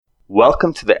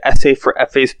Welcome to the Essay for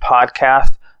FAs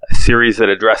podcast, a series that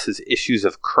addresses issues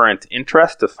of current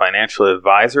interest to financial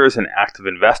advisors and active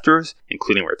investors,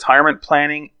 including retirement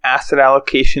planning, asset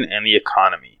allocation, and the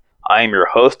economy. I am your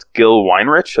host, Gil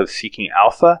Weinrich of Seeking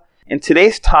Alpha, and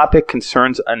today's topic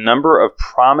concerns a number of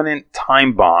prominent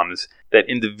time bombs that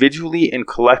individually and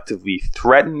collectively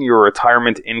threaten your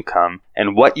retirement income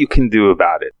and what you can do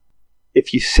about it.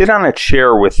 If you sit on a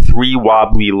chair with three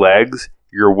wobbly legs,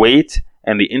 your weight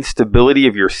and the instability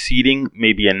of your seating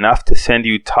may be enough to send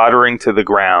you tottering to the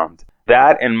ground.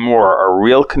 That and more are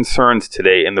real concerns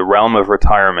today in the realm of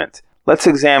retirement. Let's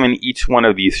examine each one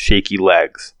of these shaky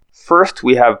legs. First,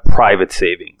 we have private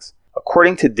savings.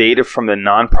 According to data from the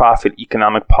nonprofit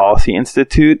Economic Policy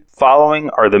Institute, following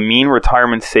are the mean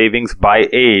retirement savings by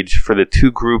age for the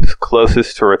two groups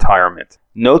closest to retirement.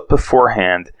 Note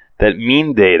beforehand that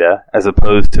mean data, as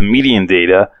opposed to median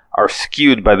data, are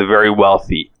skewed by the very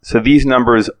wealthy, so these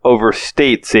numbers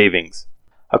overstate savings.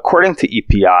 According to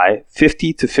EPI,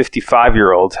 50 to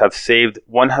 55-year-olds have saved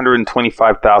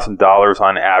 $125,000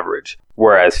 on average,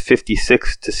 whereas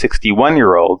 56 to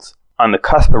 61-year-olds on the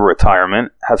cusp of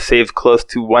retirement have saved close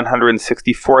to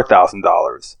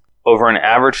 $164,000. Over an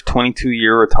average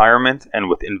 22-year retirement and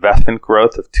with investment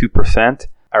growth of 2%,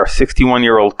 our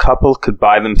 61-year-old couple could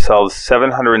buy themselves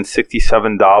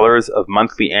 $767 of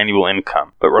monthly annual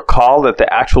income. But recall that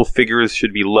the actual figures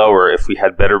should be lower if we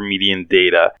had better median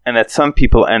data, and that some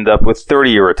people end up with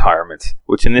 30-year retirements,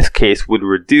 which in this case would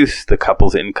reduce the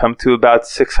couple's income to about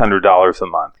 $600 a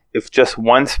month. If just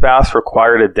one spouse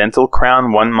required a dental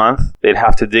crown 1 month, they'd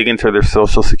have to dig into their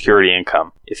Social Security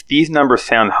income. If these numbers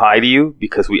sound high to you,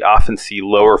 because we often see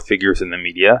lower figures in the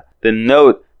media, then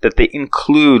note that they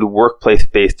include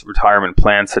workplace-based retirement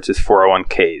plans such as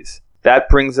 401ks. That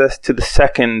brings us to the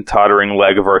second tottering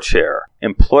leg of our chair.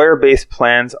 Employer-based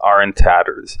plans are in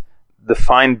tatters.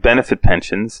 Defined benefit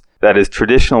pensions, that is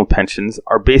traditional pensions,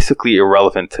 are basically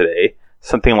irrelevant today,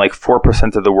 something like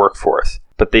 4% of the workforce.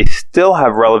 But they still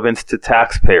have relevance to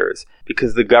taxpayers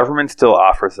because the government still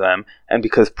offers them and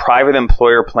because private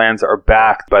employer plans are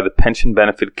backed by the Pension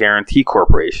Benefit Guaranty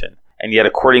Corporation. And yet,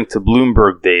 according to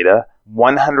Bloomberg data,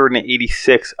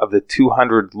 186 of the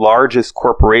 200 largest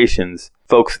corporations,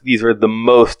 folks, these are the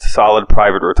most solid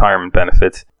private retirement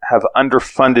benefits, have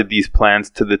underfunded these plans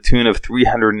to the tune of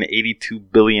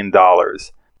 $382 billion.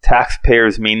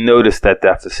 Taxpayers may notice that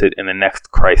deficit in the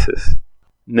next crisis.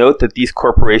 Note that these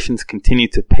corporations continue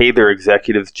to pay their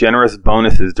executives generous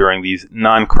bonuses during these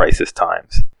non-crisis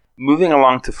times. Moving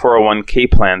along to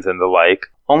 401k plans and the like,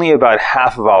 only about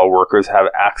half of all workers have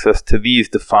access to these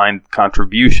defined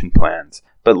contribution plans,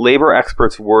 but labor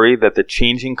experts worry that the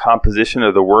changing composition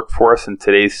of the workforce in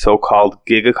today's so-called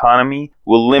gig economy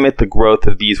will limit the growth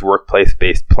of these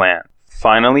workplace-based plans.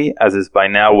 Finally, as is by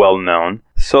now well known,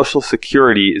 Social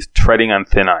Security is treading on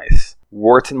thin ice.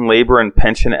 Wharton labor and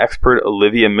pension expert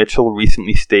Olivia Mitchell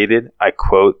recently stated, I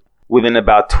quote, "Within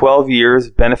about 12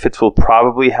 years, benefits will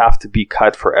probably have to be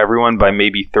cut for everyone by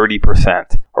maybe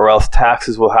 30%, or else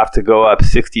taxes will have to go up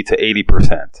 60 to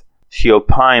 80%. She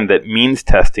opined that means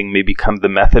testing may become the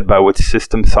method by which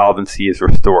system solvency is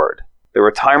restored. The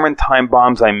retirement time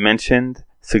bombs I mentioned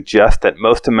suggest that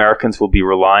most Americans will be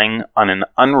relying on an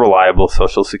unreliable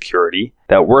Social Security,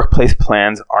 that workplace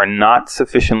plans are not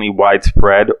sufficiently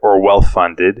widespread or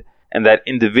well-funded, and that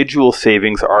individual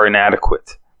savings are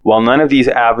inadequate. While none of these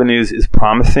avenues is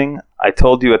promising, I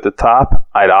told you at the top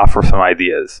I'd offer some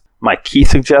ideas. My key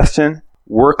suggestion: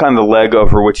 work on the leg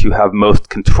over which you have most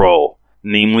control,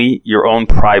 namely your own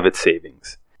private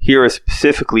savings. Here is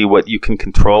specifically what you can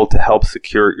control to help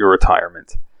secure your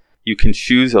retirement. You can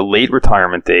choose a late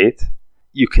retirement date.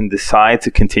 You can decide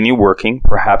to continue working,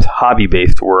 perhaps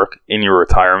hobby-based work, in your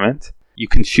retirement. You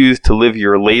can choose to live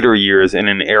your later years in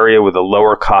an area with a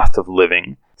lower cost of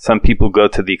living. Some people go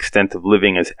to the extent of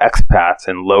living as expats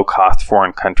in low-cost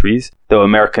foreign countries, though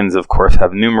Americans, of course,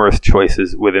 have numerous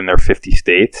choices within their 50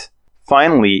 states.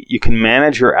 Finally, you can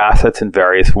manage your assets in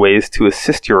various ways to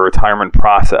assist your retirement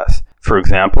process. For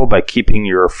example, by keeping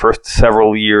your first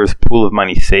several years' pool of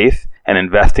money safe and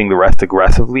investing the rest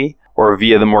aggressively, or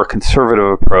via the more conservative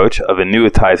approach of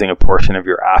annuitizing a portion of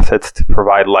your assets to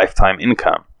provide lifetime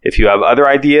income. If you have other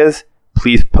ideas,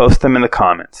 please post them in the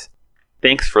comments.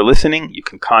 Thanks for listening. You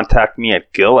can contact me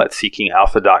at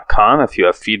gil@seekingalpha.com if you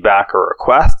have feedback or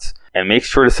requests, and make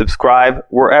sure to subscribe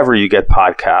wherever you get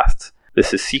podcasts.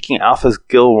 This is Seeking Alpha's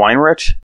Gil Weinrich.